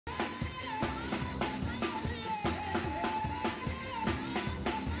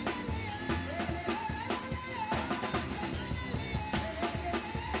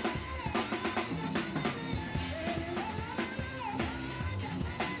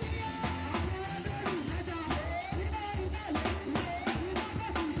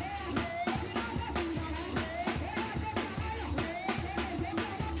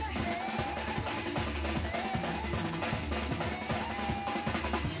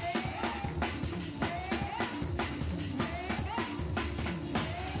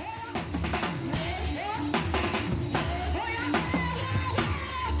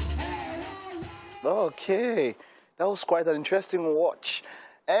Okay, that was quite an interesting watch.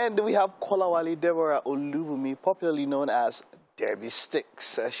 And we have Kolawole Deborah Olubumi, popularly known as Debby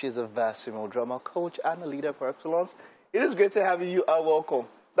Sticks. She's a vast female drama coach and a leader per excellence. It is great to have you. You are welcome.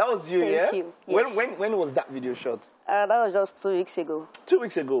 That was you, Thank yeah? you. Yes. When was that video shot? That was just 2 weeks ago. 2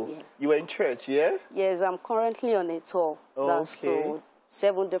 weeks ago? Yeah. You were in church, yeah? Yes, I'm currently on a tour. That's okay.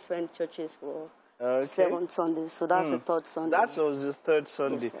 7 different churches for 7 Sundays. So that's the 3rd Sunday. That was the 3rd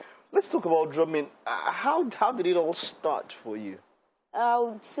Sunday. Yes, sir. Let's talk about drumming. How did it all start for you? I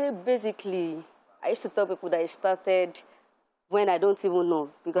would say basically, I used to tell people that it started when I don't even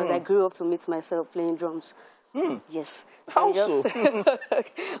know, because I grew up to meet myself playing drums. Yes. How so?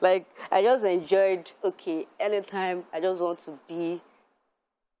 Like, I just enjoyed, okay, anytime I just want to be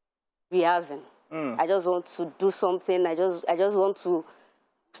rehearsing. I just want to do something. I just want to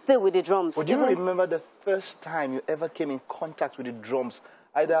stay with the drums. Would you remember the first time you ever came in contact with the drums?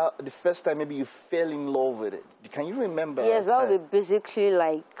 Either the first time maybe you fell in love with it. Can you remember? Yes, that would be basically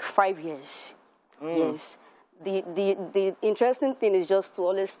like 5 years. Yes. The interesting thing is just to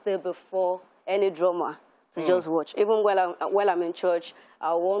always stay before any drummer to just watch. Even while I'm in church,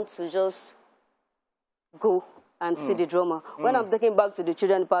 I want to just go and see the drummer. When I'm taking back to the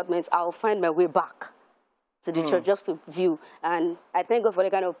children department, I'll find my way back to the church just to view. And I thank God for the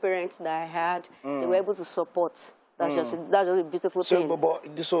kind of parents that I had. They were able to support. That's just a beautiful thing.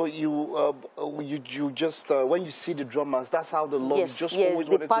 So you just when you see the drummers, that's how the love just always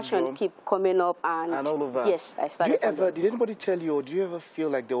the passion keep coming up and all of that. Yes, I started. Did anybody tell you, or do you ever feel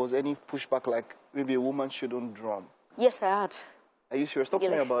like there was any pushback, like maybe a woman shouldn't drum? Yes, I had. Are you serious? Talk to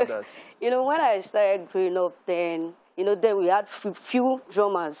me about that. When I started growing up, then then we had few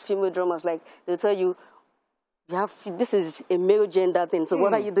drummers, female drummers. Like they'll tell you, this is a male gender thing. So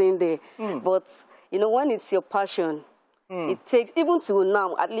what are you doing there? But when it's your passion, it takes, even to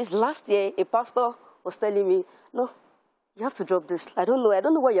now, at least last year, a pastor was telling me, no, you have to drop this. I don't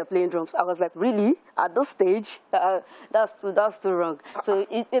know why you're playing drums. I was like, really? At this stage? That's too wrong. So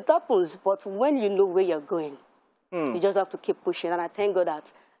it happens, but when you know where you're going, you just have to keep pushing. And I thank God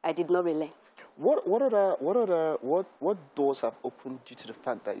that I did not relent. What doors have opened due to the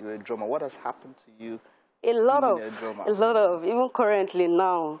fact that you're a drummer? What has happened to you? A lot of, even currently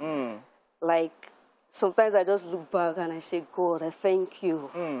now, like, sometimes I just look back and I say, God, I thank you.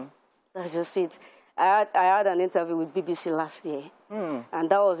 That's just it. I had an interview with BBC last year, and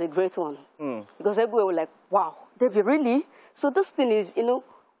that was a great one. Because everybody was like, wow, Debby, really? So this thing is,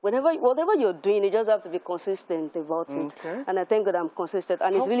 whatever you're doing, you just have to be consistent about it. And I thank God I'm consistent,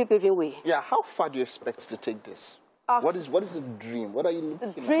 and it's really paving way. Yeah, how far do you expect to take this? What is the dream? What are you looking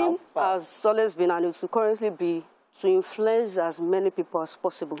at? The dream has always been, and it will currently be, to influence as many people as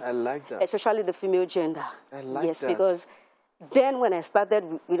possible. I like that. Especially the female gender. I like that. Yes, because then when I started,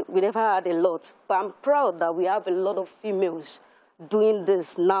 we never had a lot. But I'm proud that we have a lot of females doing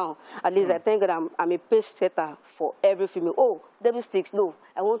this now. At least I think that I'm a pace setter for every female. Oh, Debby Sticks, no,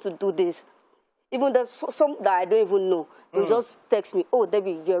 I want to do this. Even there's some that I don't even know. They just text me, oh,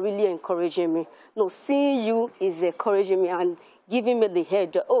 Debby, you're really encouraging me. No, seeing you is encouraging me and giving me the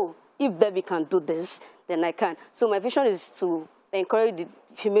head. Oh, if Debby can do this, then I can. So my vision is to encourage the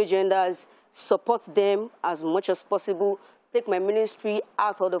female genders, support them as much as possible, take my ministry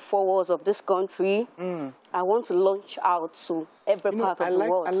out of the 4 walls of this country. I want to launch out to every part of the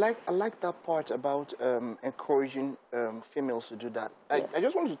world. I like that part about encouraging females to do that. I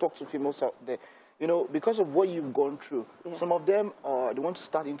just want to talk to females out there. Because of what you've gone through, some of them they want to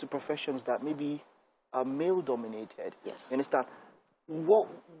start into professions that maybe are male-dominated. Yes. You understand?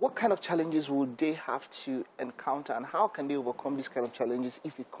 What kind of challenges would they have to encounter, and how can they overcome these kind of challenges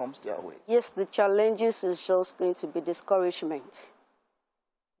if it comes their way? Yes, the challenges is just going to be discouragement.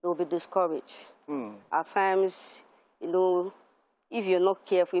 They'll be discouraged. At times, if you're not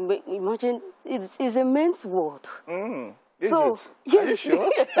careful, imagine it's a men's world. Is it? Yes. Are you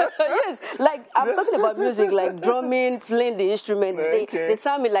sure? Yes. Like, I'm talking about music, like drumming, playing the instrument. They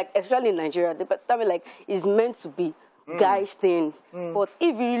tell me, like, especially in Nigeria, they tell me, like, it's meant to be guys' things. But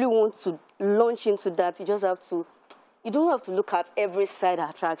if you really want to launch into that, you just have to, you don't have to look at every side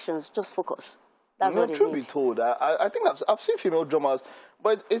attractions. Just focus. That's what it Truth be told, I think I've seen female drummers,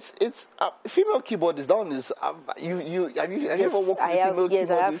 but it's female keyboardists. Down is have you ever worked with female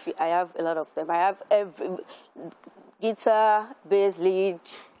keyboardists? Yes, I have a lot of them. I have every guitar, bass, lead,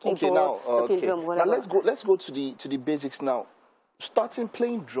 keyboard, drum, whatever. Now let's go to the basics now. Starting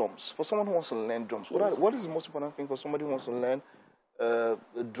playing drums for someone who wants to learn drums. What is the most important thing for somebody who wants to learn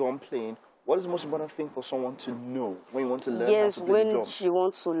drum playing? What is the most important thing for someone to know when you want to learn how to play the drums? Yes, when you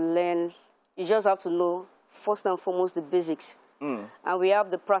want to learn, you just have to know, first and foremost, the basics. and we have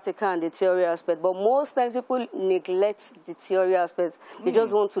the practical and the theory aspect. But most times people neglect the theory aspect. They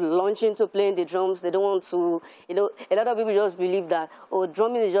just want to launch into playing the drums. They don't want to, you know, a lot of people just believe that, oh,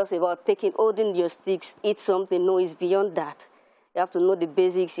 drumming is just about holding your sticks, eat something. No, it's beyond that. You have to know the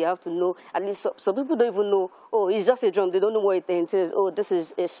basics. You have to know, at least some people don't even know, oh, it's just a drum. They don't know what it entails. Oh, this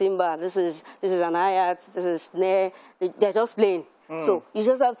is a cymbal. This is an hi-hat. This is snare. They're just playing. So you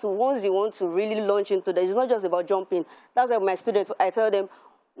just have to, once you want to really launch into that, it's not just about jumping. That's like my students, I tell them,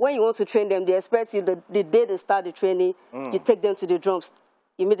 when you want to train them, they expect you the day they start the training, you take them to the drums.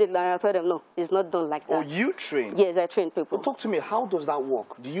 Immediately, I tell them, no, it's not done like that. Oh, you train? Yes, I train people. Well, talk to me, how does that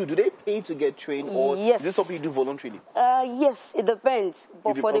work? Do they pay to get trained, or is this something you do voluntarily? Yes, it depends.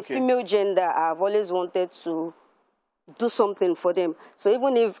 But for the female gender, I've always wanted to do something for them. So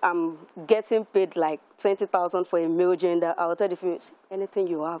even if I'm getting paid like 20,000 for a male gender, I'll tell the females, anything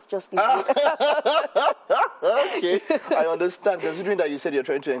you have, just give me. Okay, I understand. Considering that you said you're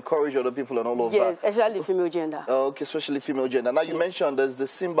trying to encourage other people and all of that. Yes, especially female gender. Okay, especially female gender. Now you mentioned there's the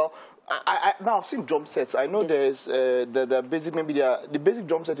cymbal. Now I've seen drum sets. I know there's the basic, the basic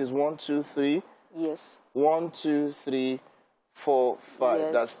drum set is 1, 2, 3. Yes. 1, 2, 3, 4, 5.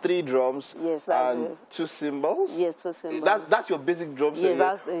 Yes. That's 3 drums. Yes, that's and 2 cymbals. Yes, 2 cymbals. That's your basic drum set. Yes,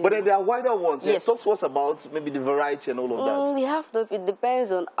 that's but then there are wider ones. Yes. Talk to us about maybe the variety and all of that. We have to. It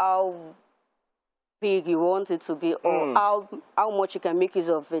depends on how big you want it to be, or how much you can make use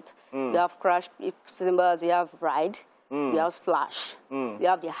of it. You have crash cymbals. You have ride. You have splash. You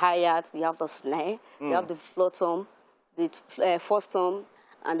have the hi-hat. We have the snare. You have the floor tom, the first tom,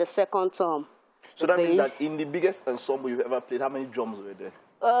 and the second tom. So that means that in the biggest ensemble you've ever played, how many drums were there?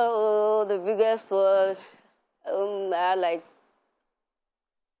 Oh, the biggest was I had like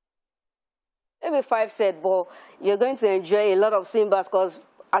maybe 5 sets, but you're going to enjoy a lot of cymbals because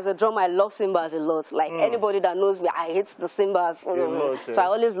as a drummer, I love cymbals a lot. Like anybody that knows me, I hate the cymbals. So I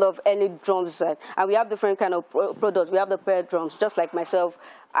always love any drum set. And we have different kind of products. We have the pearl drums. Just like myself,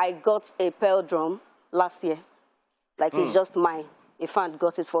 I got a pearl drum last year. Like it's just mine. A fan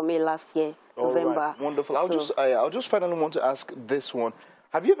got it for me last year, November. Right. Wonderful. I'll just finally want to ask this one.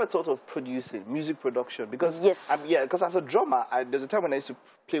 Have you ever thought of producing music production? Because because as a drummer, there's a time when I used to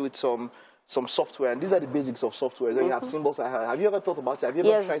play with some software, and these are the basics of software. Then you have cymbals. Have you ever thought about it? Have you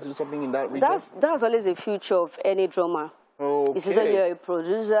ever tried to do something in that region? That's always a future of any drummer. Okay. It's either you're a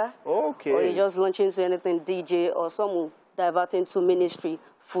producer, or you just launch into anything DJ, or someone diverting to ministry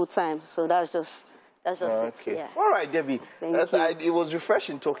full time. So that's just it. Yeah. All right, Debbie. It was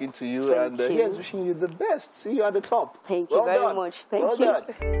refreshing talking to you, and here's wishing you the best. See you at the top. Thank you very much. Thank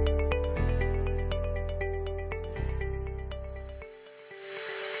you.